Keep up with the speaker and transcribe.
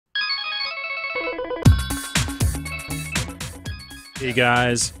Hey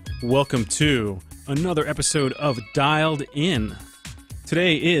guys, welcome to another episode of Dialed In.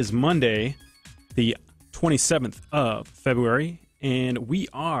 Today is Monday, the 27th of February, and we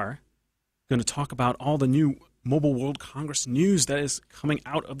are going to talk about all the new Mobile World Congress news that is coming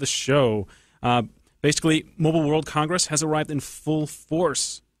out of the show. Basically, Mobile World Congress has arrived in full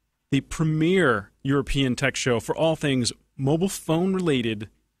force. The premier European tech show for all things mobile phone related.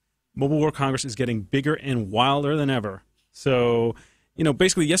 Mobile World Congress is getting bigger and wilder than ever. So,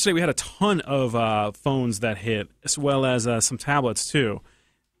 basically yesterday we had a ton of phones that hit, as well as some tablets too.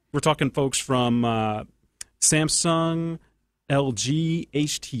 We're talking folks from Samsung, LG,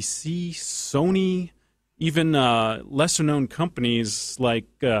 HTC, Sony, even lesser-known companies like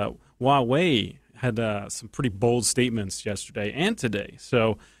Huawei had some pretty bold statements yesterday and today.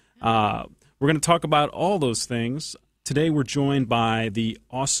 So we're going to talk about all those things. Today we're joined by the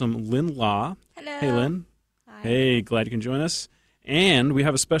awesome Lynn Law. Hello. Hey, Lynn. Hi. Hey, glad you can join us. And we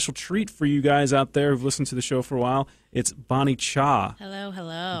have a special treat for you guys out there who've listened to the show for a while. It's Bonnie Cha. Hello,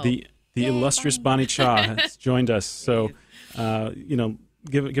 hello. The illustrious Bonnie Cha has joined us. So,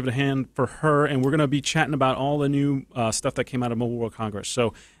 give it a hand for her. And we're going to be chatting about all the new stuff that came out of Mobile World Congress.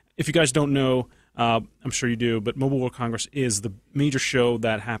 So if you guys don't know, I'm sure you do, but Mobile World Congress is the major show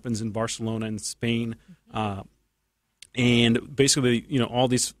that happens in Barcelona in Spain. And basically, all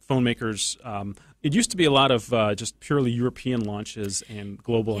these phone makers, it used to be a lot of just purely European launches and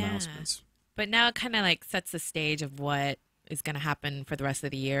global announcements. But now it kind of sets the stage of what is going to happen for the rest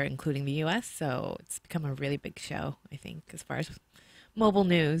of the year, including the U.S. So it's become a really big show, I think, as far as mobile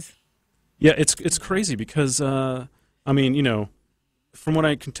news. Yeah, it's crazy because, from what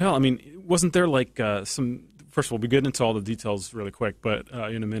I can tell, wasn't there some... First of all, we'll get into all the details really quick, but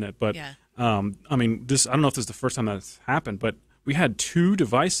in a minute. But yeah. I don't know if this is the first time that's happened, but we had two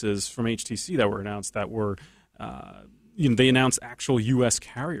devices from HTC that were announced that were, they announced actual U.S.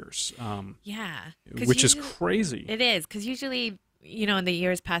 carriers. Which is crazy. It is, because usually, in the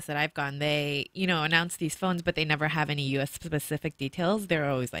years past that I've gone, they, announce these phones, but they never have any U.S. specific details. They're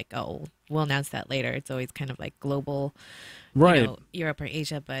always like, oh, we'll announce that later. It's always kind of like global, right. Europe or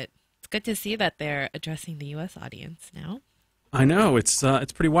Asia, but it's good to see that they're addressing the U.S. audience now. I know, it's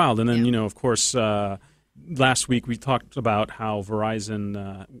pretty wild. And then, of course, last week we talked about how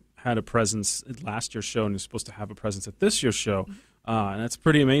Verizon had a presence at last year's show and is supposed to have a presence at this year's show. And that's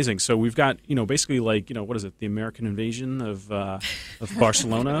pretty amazing. So we've got, basically what is it, the American invasion of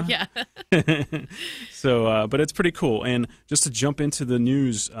Barcelona? Yeah. So, but it's pretty cool. And just to jump into the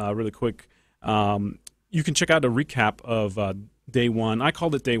news really quick, you can check out a recap of Day one. I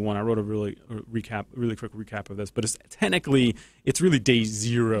called it Day one. I wrote a really quick recap of this, but it's really Day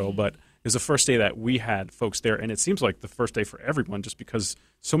zero. But it's the first day that we had folks there, and it seems like the first day for everyone, just because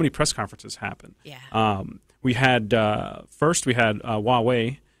so many press conferences happen. Yeah. We had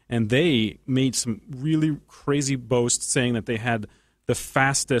Huawei, and they made some really crazy boasts, saying that they had the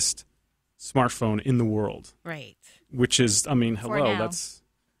fastest smartphone in the world. Right. Which is, hello, now. that's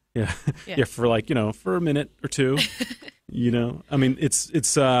for for a minute or two.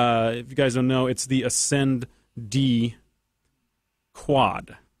 It's if you guys don't know, it's the Ascend D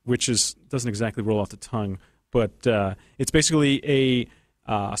Quad, which doesn't exactly roll off the tongue, but it's basically a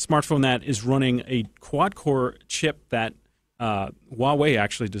smartphone that is running a quad-core chip that Huawei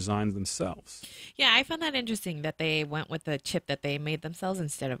actually designed themselves. Yeah, I found that interesting that they went with the chip that they made themselves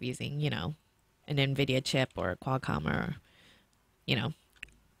instead of using, an NVIDIA chip or a Qualcomm or,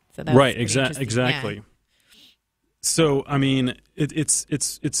 So that's right, exactly. Yeah. So,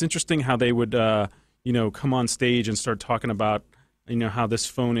 it's interesting how they would, come on stage and start talking about, how this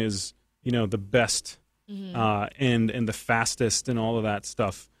phone is, the best and the fastest and all of that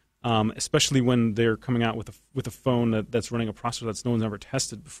stuff, especially when they're coming out with a phone that's running a processor that no one's ever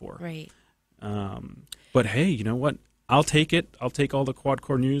tested before. Right. But hey, you know what? I'll take it. I'll take all the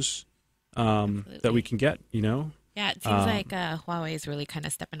quad-core news that we can get, Yeah, it seems like Huawei is really kind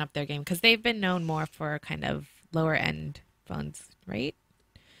of stepping up their game because they've been known more for kind of lower-end phones, right?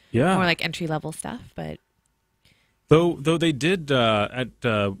 Yeah. More like entry-level stuff, but... Though they did at,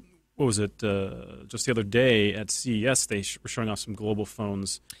 what was it, just the other day at CES, they were showing off some global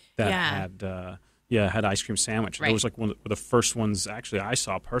phones that had ice cream sandwich. Right. It was like one of the first ones, actually, I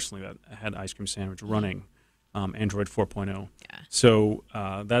saw personally that had ice cream sandwich running Android 4.0. Yeah. So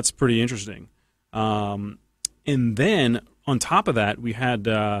that's pretty interesting. And then on top of that, we had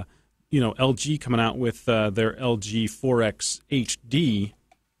LG coming out with their LG 4X HD,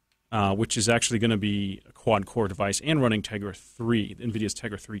 which is actually going to be a quad-core device and running Tegra 3, NVIDIA's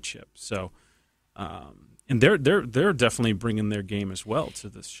Tegra 3 chip. So And they're definitely bringing their game as well to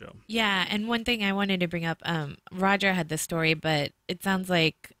this show. Yeah, and one thing I wanted to bring up, Roger had this story, but it sounds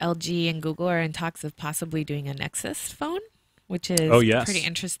like LG and Google are in talks of possibly doing a Nexus phone, which is pretty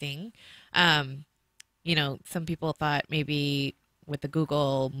interesting. Some people thought maybe with the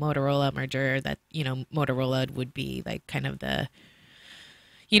Google Motorola merger that, Motorola would be like kind of the,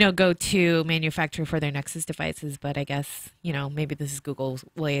 go-to manufacturer for their Nexus devices. But I guess, maybe this is Google's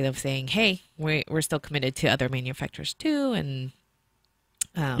way of saying, hey, we're still committed to other manufacturers too. And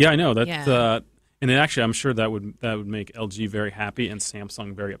I know that. And actually, I'm sure that would make LG very happy and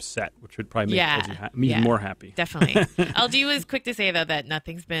Samsung very upset, which would probably make LG even more happy. Definitely. LG was quick to say, though, that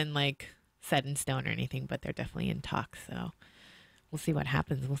nothing's been like set in stone or anything, but they're definitely in talks. So we'll see what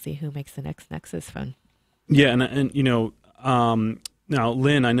happens. We'll see who makes the next Nexus phone. Yeah, now,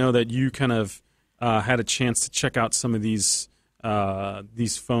 Lynn, I know that you kind of had a chance to check out some of these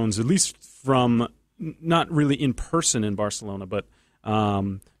phones, at least from not really in person in Barcelona, but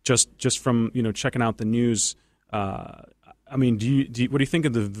just from checking out the news. I mean, what do you think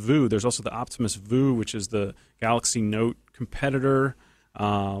of the VU? There's also the Optimus VU, which is the Galaxy Note competitor.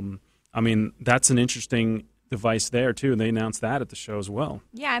 I mean, that's an interesting device there too, and they announced that at the show as well.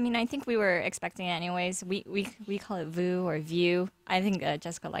 Yeah, I mean, I think we were expecting it anyways. We call it VU or View. I think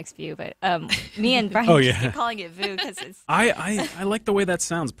Jessica likes View, but me and Brian keep calling it VU because it's. I like the way that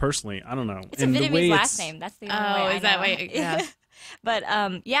sounds personally. I don't know. It's a Vietnamese last name. That's the only way. Oh, is that way? Yeah. But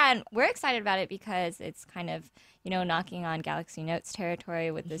and we're excited about it because it's kind of knocking on Galaxy Note's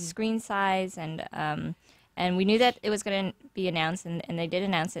territory with the screen size and we knew that it was going to be announced and they did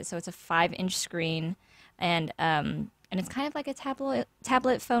announce it. So it's a 5-inch screen. And it's kind of like a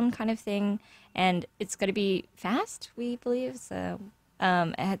tablet phone kind of thing, and it's going to be fast, we believe. So,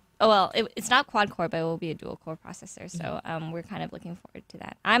 it's not quad core, but it will be a dual core processor. So, we're kind of looking forward to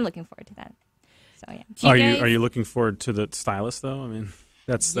that. I'm looking forward to that. So yeah. Are you looking forward to the stylus though? I mean,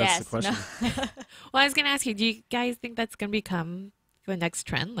 that's the question. No. Well, I was going to ask you, do you guys think that's going to become the next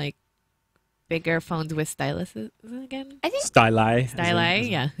trend, like bigger phones with styluses again? I think styli,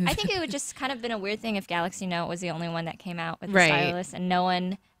 yeah. I think it would just kind of been a weird thing if Galaxy Note was the only one that came out with the stylus and no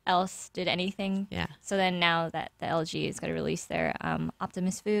one else did anything. Yeah. So then now that the LG is going to release their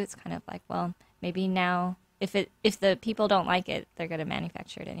Optimus VU, it's kind of like, well, maybe now if the people don't like it, they're going to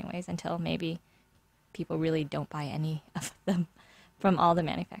manufacture it anyways until maybe people really don't buy any of them from all the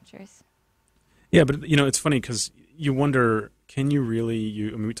manufacturers. Yeah, but it's funny because you wonder, can you really?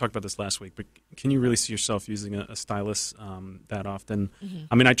 I mean, we talked about this last week, but can you really see yourself using a stylus that often? Mm-hmm.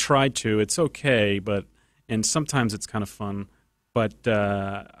 I mean, I tried to. It's okay, and sometimes it's kind of fun, but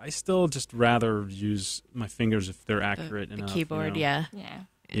I still just rather use my fingers if they're accurate enough. The keyboard, yeah.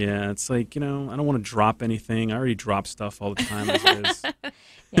 Yeah, it's like, I don't want to drop anything. I already drop stuff all the time as it is.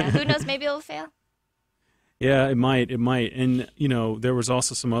 Yeah, who knows? Maybe it'll fail. Yeah, it might. And, there was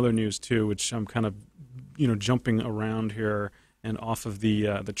also some other news, too, which I'm kind of, jumping around here and off of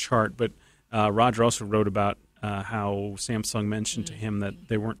the chart. But Roger also wrote about how Samsung mentioned to him that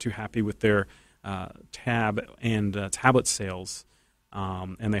they weren't too happy with their tab and tablet sales,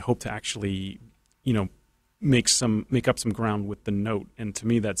 and they hope to actually, make up some ground with the Note. And to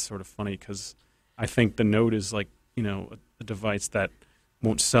me, that's sort of funny because I think the Note is like, a device that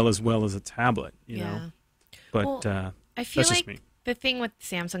won't sell as well as a tablet, you know. But I feel that's like just me. The thing with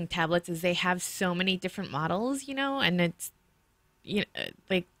Samsung tablets is they have so many different models, and it's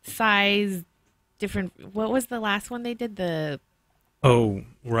like size different. What was the last one they did? Oh,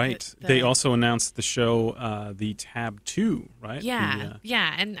 right. They also announced the show, the Tab 2, right?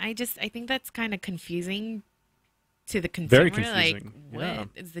 Yeah, and I think that's kind of confusing to the consumer. Very confusing. Like, what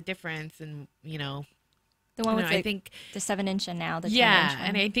is the difference? And the one with the 7-inch and now the 10-inch one.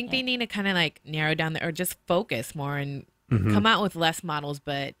 And I think they need to kind of like narrow down or just focus more and come out with less models,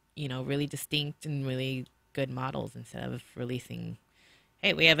 but really distinct and really good models instead of releasing,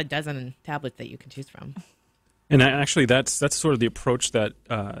 hey, we have a dozen tablets that you can choose from. And actually, that's sort of the approach that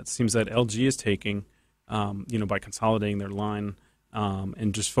it seems that LG is taking, by consolidating their line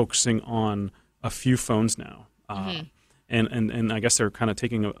and just focusing on a few phones now. And I guess they're kind of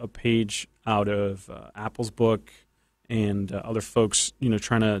taking a page out of Apple's book and other folks,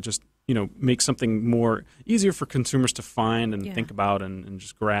 trying to just, make something more easier for consumers to find and think about and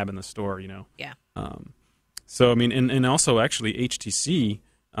just grab in the store, Yeah. So, I mean, and also actually HTC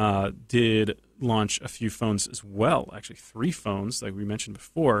did launch a few phones as well, actually 3 phones, like we mentioned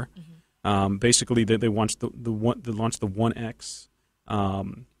before. Basically, they launched the 1X.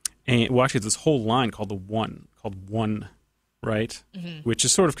 And, well, actually, this whole line called One. Right, which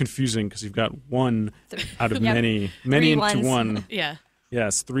is sort of confusing because you've got one out of many into one. Yeah.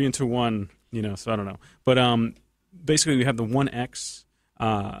 Yes, 3 into 1. So I don't know. But basically, we have the One X,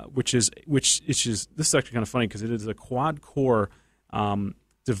 which is this is actually kind of funny because it is a quad core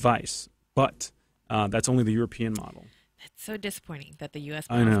device, but that's only the European model. That's so disappointing that the U.S.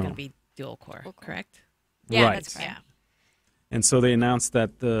 I model is know. going to be dual core, correct? Yeah, Right. that's correct. Yeah. And so they announced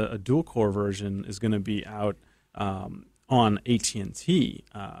that a dual core version is going to be out on AT&T,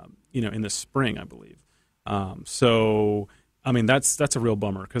 in the spring, I believe. So, I mean, that's a real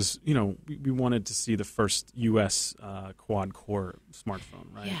bummer because we wanted to see the first U.S. quad core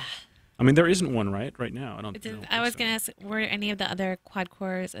smartphone, right? Yeah. I mean, there isn't one right now. I I was going to ask, were any of the other quad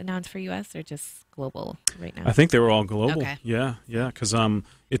cores announced for U.S. or just global right now? I think they were all global. Okay. Yeah, because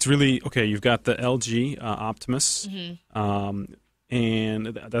it's really okay. You've got the LG Optimus, and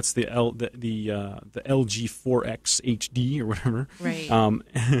that's the LG 4X HD or whatever. Right.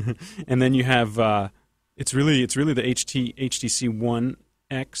 And then you have it's really the HTC One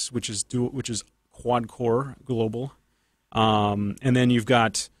X, which is quad core global, and then you've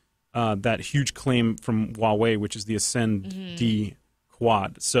got that huge claim from Huawei, which is the Ascend D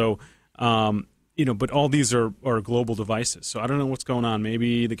quad. So, but all these are global devices. So I don't know what's going on.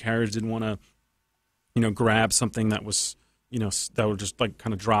 Maybe the carriers didn't want to, grab something that was, that would just like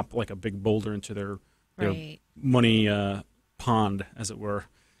kind of drop like a big boulder into their money pond, as it were,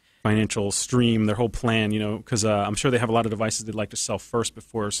 financial stream, their whole plan, because I'm sure they have a lot of devices they'd like to sell first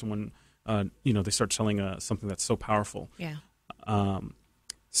before someone, they start selling something that's so powerful. Yeah.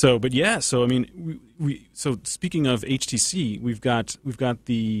 So I mean, so speaking of HTC, we've got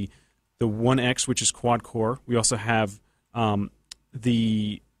the One X, which is quad core. We also have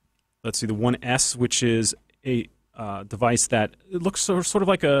the One S, which is a device that it looks sort of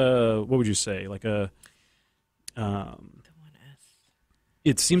like what would you say, like a The One S.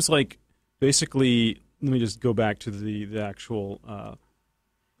 It seems like basically. Let me just go back to the actual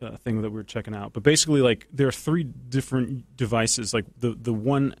thing that we were checking out. But basically, like there are three different devices. Like the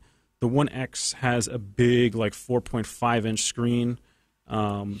One X has a big like 4.5-inch screen,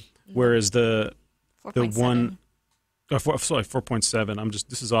 whereas the 4.7.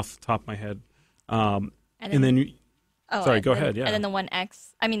 This is off the top of my head. And then go ahead. Yeah. And then the One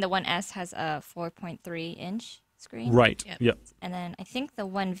S has a 4.3-inch screen. Right. Yep. And then I think the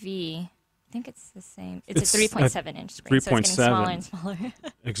One V, I think it's the same. It's a 3.7-inch screen. 3.7. So it's getting smaller and smaller.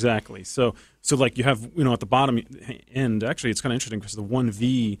 Exactly. So like you have at the bottom end. Actually, it's kind of interesting because the One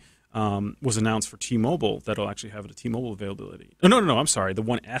V was announced for T-Mobile. That'll actually have a T-Mobile availability. Oh, no. I'm sorry. The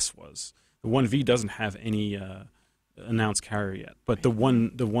One S was. The One V doesn't have any announced carrier yet. But the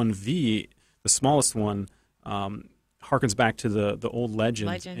One V, the smallest one, harkens back to the old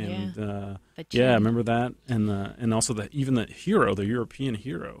Legend. And, remember that? And also even the Hero, the European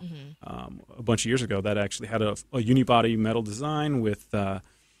Hero, a bunch of years ago, that actually had a unibody metal design with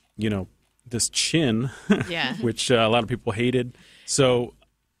this chin, which a lot of people hated. So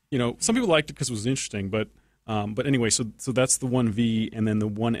some people liked it because it was interesting, but anyway, so that's the One V, and then the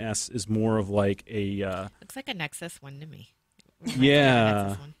One S is more of like a looks like a Nexus one to me.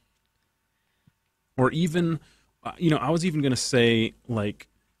 Yeah. Or even, I was even going to say like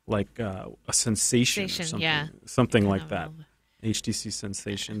a Sensation or something, something like that. HTC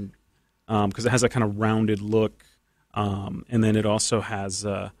Sensation, because it has that kind of rounded look, and then it also has.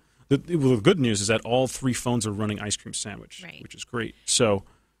 The good news is that all three phones are running Ice Cream Sandwich, which is great. So.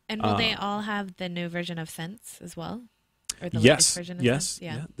 And will they all have the new version of Sense as well? Or the latest version of yes, Sense?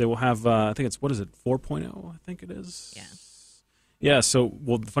 Yeah. They will have. I think it's 4.0. I think it is. Yeah. Yeah. So,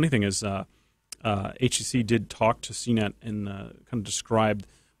 the funny thing is, HTC did talk to CNET and kind of described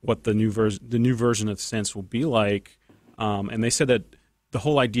what the new version of Sense will be like, and they said that the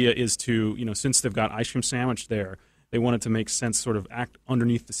whole idea is to, since they've got Ice Cream Sandwich there, they wanted to make Sense sort of act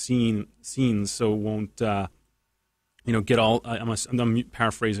underneath the scenes, so it won't. Get all. I'm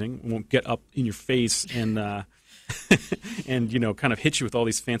paraphrasing. Won't get up in your face and and kind of hit you with all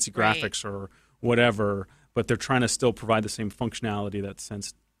these fancy graphics or whatever. But they're trying to still provide the same functionality that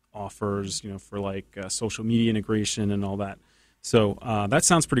Sense offers, for like social media integration and all that. So that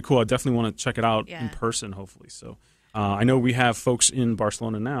sounds pretty cool. I definitely want to check it out in person, hopefully. So I know we have folks in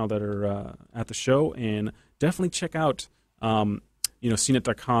Barcelona now that are at the show, and definitely check out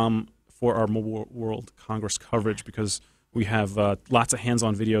CNET.com for our Mobile World Congress coverage, because we have lots of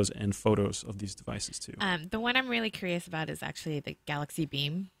hands-on videos and photos of these devices too. The one I'm really curious about is actually the Galaxy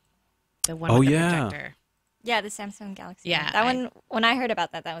Beam, the one with the projector. Yeah, the Samsung Galaxy. Yeah, that one. When I heard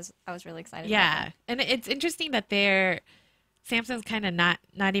about that, I was really excited. Yeah, and it's interesting that Samsung's kind of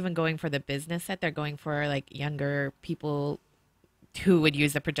not even going for the business set. They're going for like younger people who would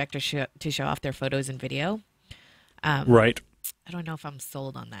use the projector to show off their photos and video. Right. I don't know if I'm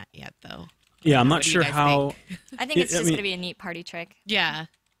sold on that yet, though. Yeah, I'm What not do you sure guys how. think? I think it's just going to be a neat party trick. Yeah.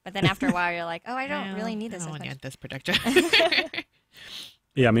 But then after a while, you're like, oh, I don't really need this I as don't want to much. get this projector.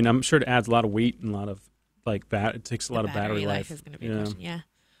 Yeah, I mean, I'm sure it adds a lot of weight and a lot of it takes a lot of battery life. Is going to be a question. Yeah.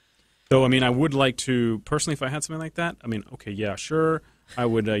 Though, I mean, I would like to personally, if I had something like that. I mean, okay, yeah, sure, I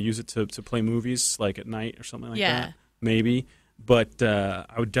would use it to play movies like at night or something like that, maybe. But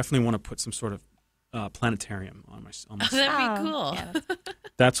I would definitely want to put some sort of planetarium on my. That'd be cool. Yeah,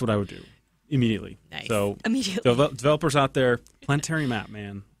 That's what I would do immediately. Nice. So immediately. developers out there, planetarium app,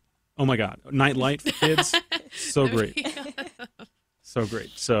 man. Oh my God, night light for kids, so great, so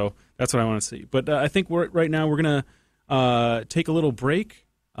great. So that's what I want to see. But I think right now we're gonna take a little break.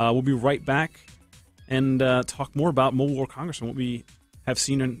 We'll be right back and talk more about Mobile World Congress and what we have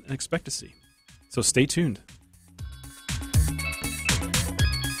seen and expect to see. So stay tuned.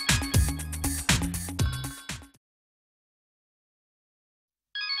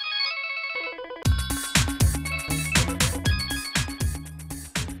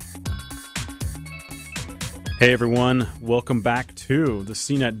 Hey everyone, welcome back to the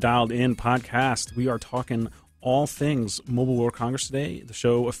CNET Dialed In podcast. We are talking all things Mobile World Congress today. The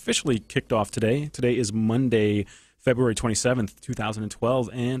show officially kicked off today. Today is Monday, February 27th,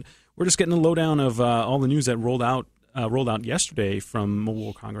 2012, and we're just getting a lowdown of all the news that rolled out yesterday from Mobile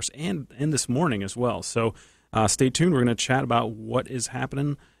World Congress and this morning as well. So stay tuned. We're going to chat about what is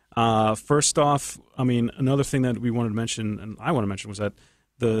happening. First off, I mean, another thing that we wanted to mention, and I want to mention, was that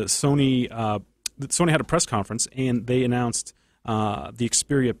the Sony had a press conference, and they announced the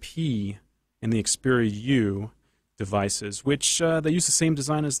Xperia P and the Xperia U devices, which they use the same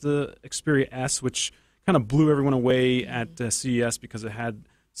design as the Xperia S, which kind of blew everyone away at CES because it had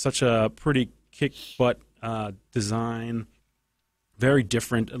such a pretty kick-butt design. Very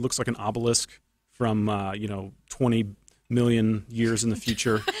different. It looks like an obelisk from 20 million years in the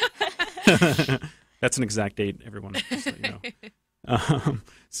future. That's an exact date, everyone. Just so you know.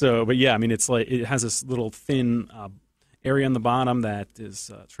 But yeah, I mean, it's like it has this little thin area on the bottom that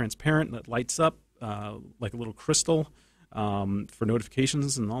is transparent, that lights up like a little crystal for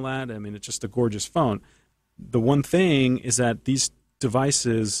notifications and all that. I mean, it's just a gorgeous phone. The one thing is that these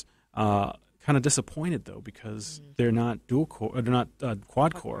devices kind of disappointed though, because they're not dual core, they're not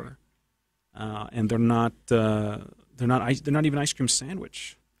quad core, and they're not even ice cream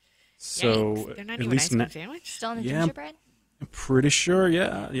sandwich. So they're not at even least ice cream sandwich. Still in the gingerbread? I'm pretty sure,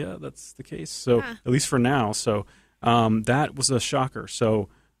 yeah, that's the case. So at least for now. So that was a shocker. So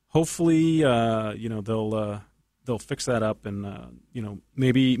hopefully, they'll fix that up, and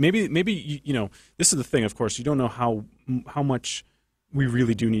maybe this is the thing. Of course, you don't know how much we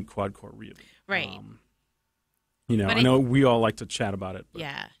really do need quad core, really. Right. I know we all like to chat about it. But.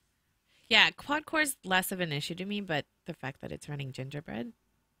 Yeah. Quad core is less of an issue to me, but the fact that it's running gingerbread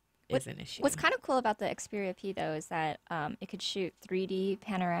is an issue. What's kind of cool about the Xperia P, though, is that it could shoot 3D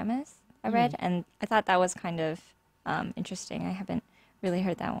panoramas, I read, and I thought that was kind of interesting. I haven't really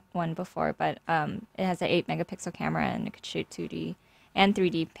heard that one before, but it has an 8-megapixel camera, and it could shoot 2D and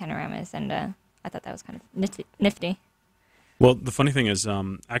 3D panoramas, and I thought that was kind of nifty. Well, the funny thing is,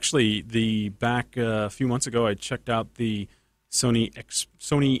 actually, back a few months ago, I checked out the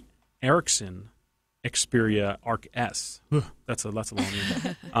Sony Ericsson Xperia Arc S. That's a long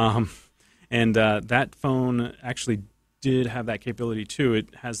name. And that phone actually did have that capability too.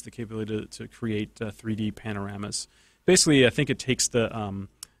 It has the capability to create 3D panoramas. Basically, I think it takes it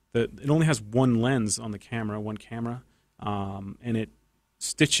only has one lens on the camera, and it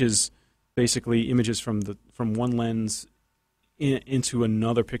stitches basically images from one lens into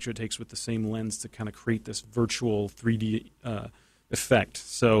another picture it takes with the same lens to kind of create this virtual 3D effect.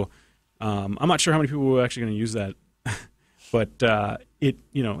 So. I'm not sure how many people are actually going to use that, but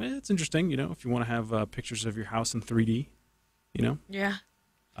it's interesting. If you want to have pictures of your house in 3D, Yeah.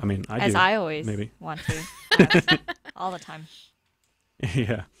 I mean, I always maybe want to all the time.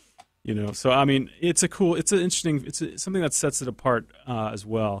 Yeah, So I mean, it's something that sets it apart as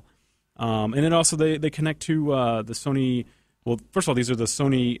well. And then also they connect to the Sony. Well, first of all, these are the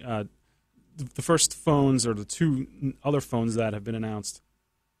Sony. The first phones or the two other phones that have been announced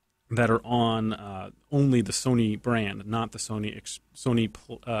that are on only the Sony brand, not the Sony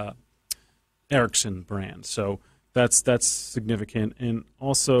Ericsson brand. So that's significant. And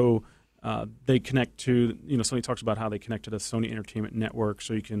also they connect to, Sony talks about how they connect to the Sony Entertainment Network,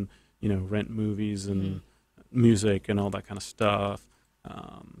 so you can, rent movies and music and all that kind of stuff.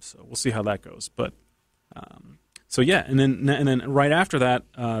 So we'll see how that goes. But so yeah, and then right after that,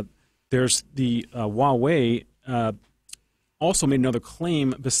 there's the Huawei. Also made another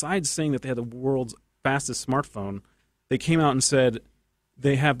claim. Besides saying that they had the world's fastest smartphone, they came out and said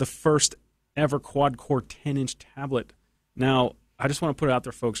they have the first ever quad-core 10-inch tablet. Now, I just want to put it out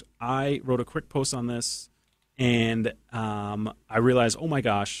there, folks. I wrote a quick post on this, and I realized, oh my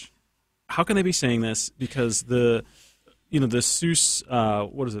gosh, how can they be saying this? Because the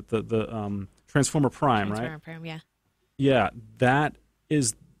Asus, what is it? The Transformer Prime, right? Transformer Prime, yeah. Yeah, that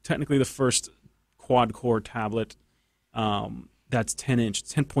is technically the first quad-core tablet that's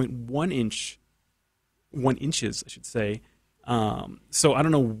 10.1 inch, 1 inches, I should say. So I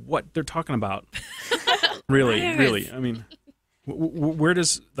don't know what they're talking about. really. I mean, where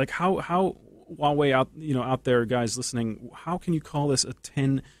does how Huawei out there, guys listening? How can you call this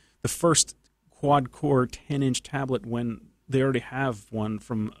the first quad-core 10-inch tablet when they already have one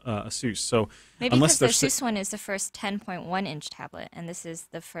from Asus? So maybe because the Asus one is the first 10.1-inch tablet, and this is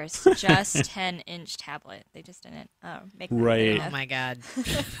the first just 10-inch tablet. They just didn't make that right. Oh my God.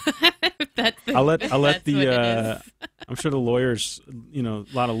 I'll let the I'm sure the lawyers, a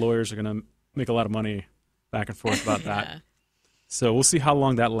lot of lawyers are going to make a lot of money back and forth about that. Yeah. So we'll see how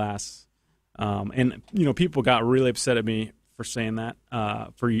long that lasts. And people got really upset at me for saying that,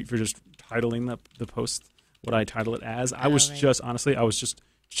 for just titling the post what I title it as. I was just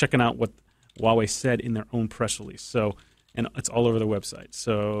checking out what Huawei said in their own press release. So, and it's all over their website.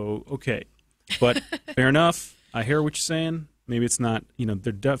 So, okay. But fair enough. I hear what you're saying. Maybe it's not,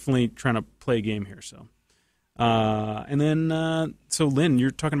 they're definitely trying to play a game here. So, and then, so Lynn,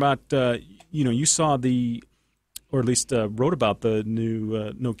 you're talking about, you saw or at least wrote about the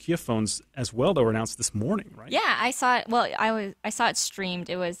new Nokia phones as well that were announced this morning, right? Yeah, I saw it. Well, I saw it streamed.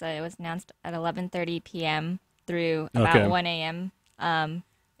 It was announced at 11:30 p.m. through about 1 a.m.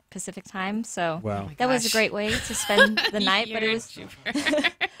 Pacific time. So wow. That was a great way to spend the night. But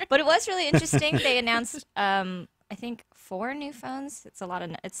it was really interesting. They announced I think 4 new phones. It's a lot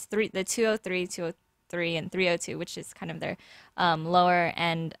of it's 3 the 203, 203 and 302, which is kind of their lower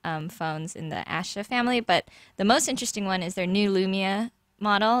end phones in the Asha family. But the most interesting one is their new Lumia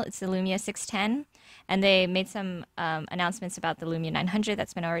model. It's the Lumia 610. And they made some announcements about the Lumia 900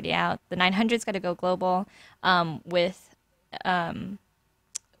 that's been already out. The 900's got to go global with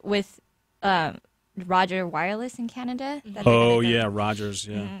Roger Wireless in Canada. Yeah, Rogers,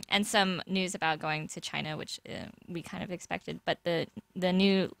 yeah. Mm-hmm. And some news about going to China, which we kind of expected. But the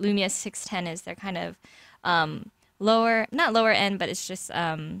new Lumia 610 is their kind of not lower end, but it's just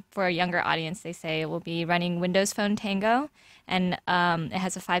for a younger audience. They say it will be running Windows Phone Tango, and it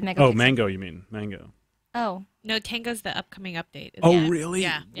has a 5 megapixel. Oh, Mango, you mean Mango? Oh no, Tango's the upcoming update. Oh, really?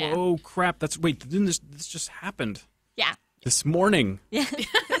 Yeah. Whoa, crap! Didn't this just happened? Yeah. This morning. Yeah.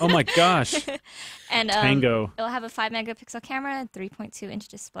 Oh my gosh. And Tango. It'll have a 5 megapixel camera, 3.2 inch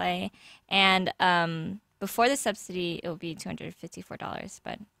display, and before the subsidy, it will be $254.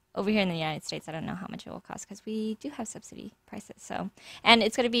 But over here in the United States, I don't know how much it will cost because we do have subsidy prices. So, and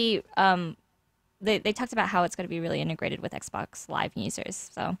it's going to be. They talked about how it's going to be really integrated with Xbox Live users.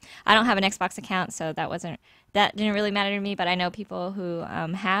 So I don't have an Xbox account, so that didn't really matter to me. But I know people who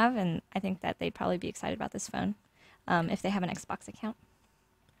have, and I think that they'd probably be excited about this phone if they have an Xbox account.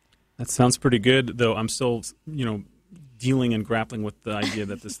 That sounds pretty good, though. I'm still, dealing and grappling with the idea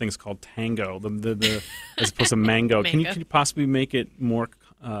that this thing's called Tango, the as opposed to Mango. Can you possibly make it more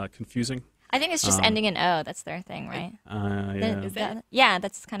confusing? I think it's just ending in O. That's their thing, right? Yeah. Yeah,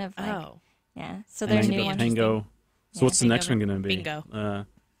 that's kind of like. Oh. Yeah, so their new one. Tango. So what's the next one going to be? Bingo.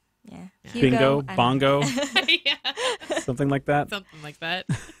 Yeah. Bingo, bongo, Yeah. something like that. Something like that.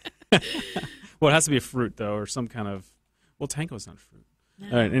 Well, it has to be a fruit though, or some kind of. Well, Tango's not a fruit. No,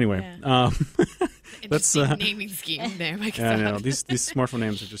 All right. Anyway, yeah. let's naming scheme there, Mike. Yeah, I know these smartphone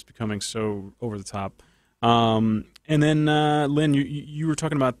names are just becoming so over the top. And then Lynn, you were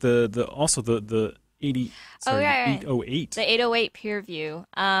talking about the 808. The 808 Peer View.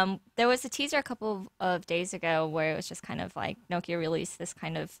 There was a teaser a couple of days ago where it was just kind of like Nokia released this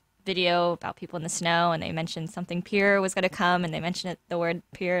kind of video about people in the snow, and they mentioned something Peer was going to come, and they mentioned the word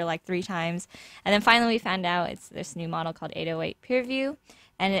Peer like 3 times. And then finally we found out it's this new model called 808 Peer View,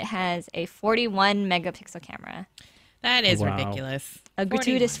 and it has a 41 megapixel camera. That is ridiculous. A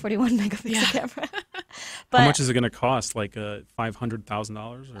gratuitous 41 megapixel camera. But how much is it going to cost? Like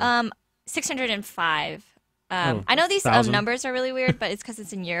 $500,000? 605. I know these numbers are really weird, but it's because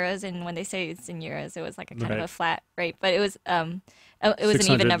it's in euros, and when they say it's in euros, it was like a kind of a flat rate. But it was an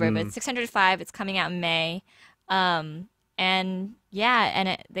even number. But it's 605. It's coming out in May, and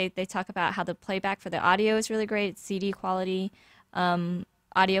they talk about how the playback for the audio is really great. It's CD quality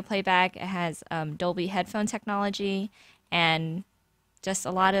audio playback. It has Dolby headphone technology, and just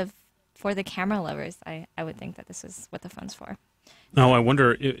a lot of for the camera lovers. I would think that this is what the phone's for. No, I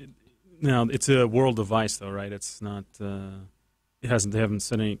wonder. Now it's a world device, though, right? It's not. They haven't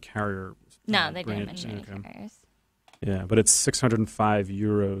said any carrier No, they didn't branch? mention any carriers. Yeah, but it's 605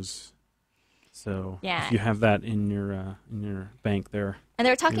 euros. So if you have that in your bank there. And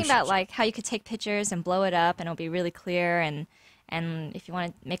they were talking about like how you could take pictures and blow it up and it'll be really clear, and if you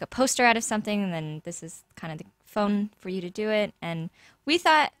want to make a poster out of something, then this is kind of the phone for you to do it. And we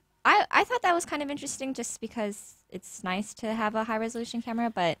thought I thought that was kind of interesting just because it's nice to have a high resolution camera,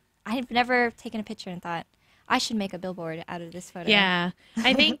 but I've never taken a picture and thought I should make a billboard out of this photo. Yeah.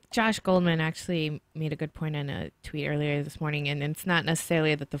 I think Josh Goldman actually made a good point in a tweet earlier this morning, and it's not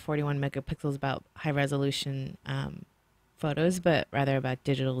necessarily that the 41 megapixels about high resolution photos, but rather about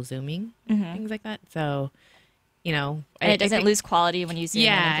digital zooming, things like that. So, and it doesn't lose quality when you zoom in.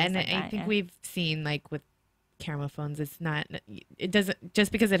 Yeah, and like I think we've seen like with camera phones, it doesn't,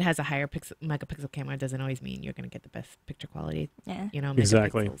 just because it has a higher megapixel camera doesn't always mean you're going to get the best picture quality. Yeah,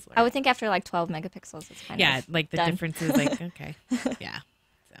 exactly. I would think after like 12 megapixels, it's kind of like the done. difference is like okay, yeah.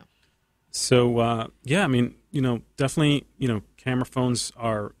 So I mean, definitely, camera phones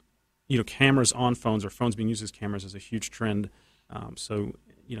are, cameras on phones or phones being used as cameras is a huge trend. So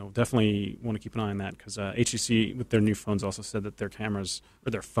definitely want to keep an eye on that because HTC with their new phones also said that their cameras or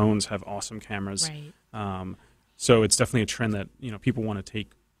their phones have awesome cameras. Right. So it's definitely a trend that people want to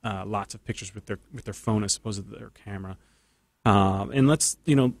take lots of pictures with their phone as opposed to their camera. And let's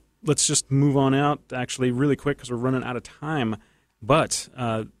just move on out actually really quick because we're running out of time. But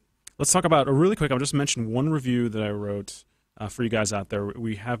let's talk about really quick. I'll just mention one review that I wrote for you guys out there.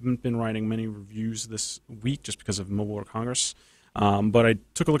 We haven't been writing many reviews this week just because of Mobile World Congress. But I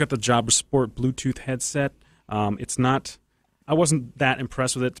took a look at the Jabra Sport Bluetooth headset. I wasn't that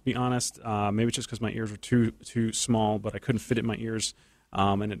impressed with it, to be honest. Maybe it's just because my ears were too small, but I couldn't fit it in my ears,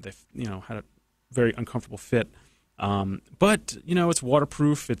 and it had a very uncomfortable fit. But it's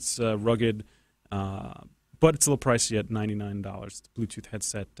waterproof, it's rugged, but it's a little pricey at $99. It's a Bluetooth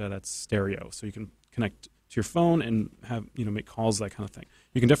headset that's stereo, so you can connect to your phone and have make calls, that kind of thing.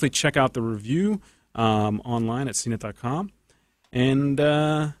 You can definitely check out the review online at CNET.com, and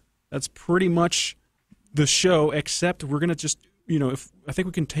that's pretty much the show, except we're going to just, I think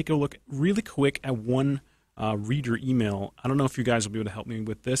we can take a look really quick at one reader email. I don't know if you guys will be able to help me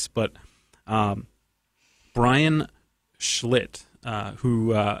with this, but Brian Schlitt,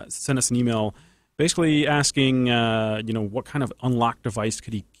 who sent us an email basically asking, what kind of unlocked device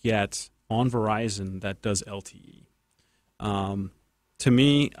could he get on Verizon that does LTE? To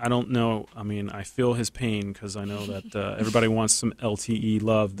me, I don't know. I mean, I feel his pain because I know that everybody wants some LTE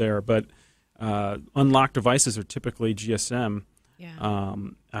love there, but unlocked devices are typically GSM. Yeah.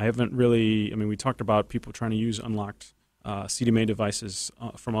 I haven't really. I mean, we talked about people trying to use unlocked CDMA devices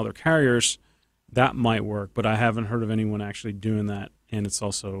from other carriers. That might work, but I haven't heard of anyone actually doing that, and it's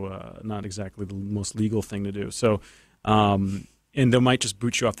also not exactly the most legal thing to do. So, and they might just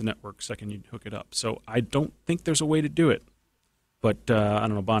boot you off the network the second you hook it up. So I don't think there's a way to do it. But I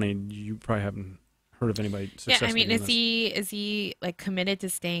don't know, Bonnie, you probably haven't heard of anybody successfully. Yeah, I mean, is he like committed to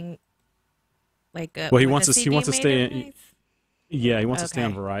staying? Like, well, he wants to stay. Yeah, he wants to stay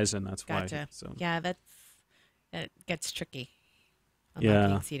on Okay. Verizon. That's Gotcha. why. So. Yeah, that gets tricky.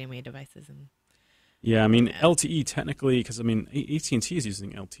 Yeah. CDMA devices and. Yeah, I mean LTE technically, because I mean AT&T is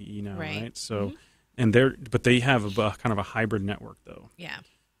using LTE now, right? So, and but they have a kind of a hybrid network though. Yeah.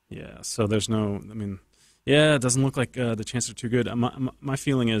 Yeah. So there's no. I mean, yeah, it doesn't look like the chances are too good. My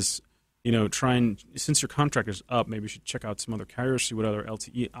feeling is, since your contract is up, maybe you should check out some other carriers, see what other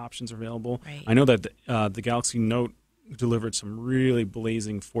LTE options are available. Right. I know that the Galaxy Note delivered some really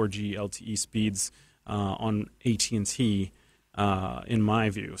blazing 4G LTE speeds on AT&T, in my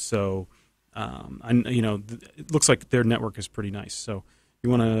view. So, it looks like their network is pretty nice. So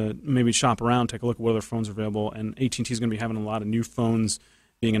you want to maybe shop around, take a look at what other phones are available. And AT&T is going to be having a lot of new phones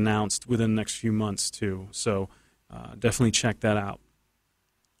being announced within the next few months too. So definitely check that out.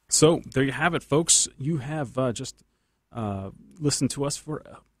 So there you have it, folks. You have just listened to us for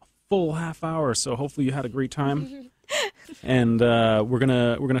a full half hour. So hopefully you had a great time. And we're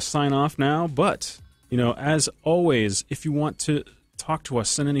gonna sign off now. But as always, if you want to talk to us,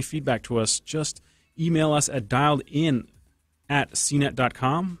 send any feedback to us, just email us at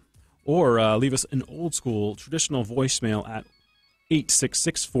dialedin@cnet.com or leave us an old school traditional voicemail at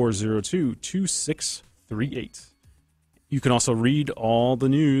 866-402-2638. You can also read all the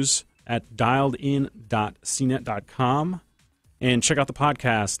news at dialedin.cnet.com and check out the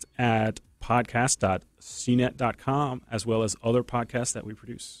podcast at podcast.cnet.com, as well as other podcasts that we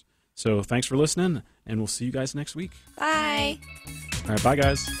produce. So thanks for listening, and we'll see you guys next week. Bye. All right, bye,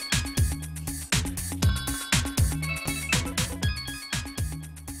 guys.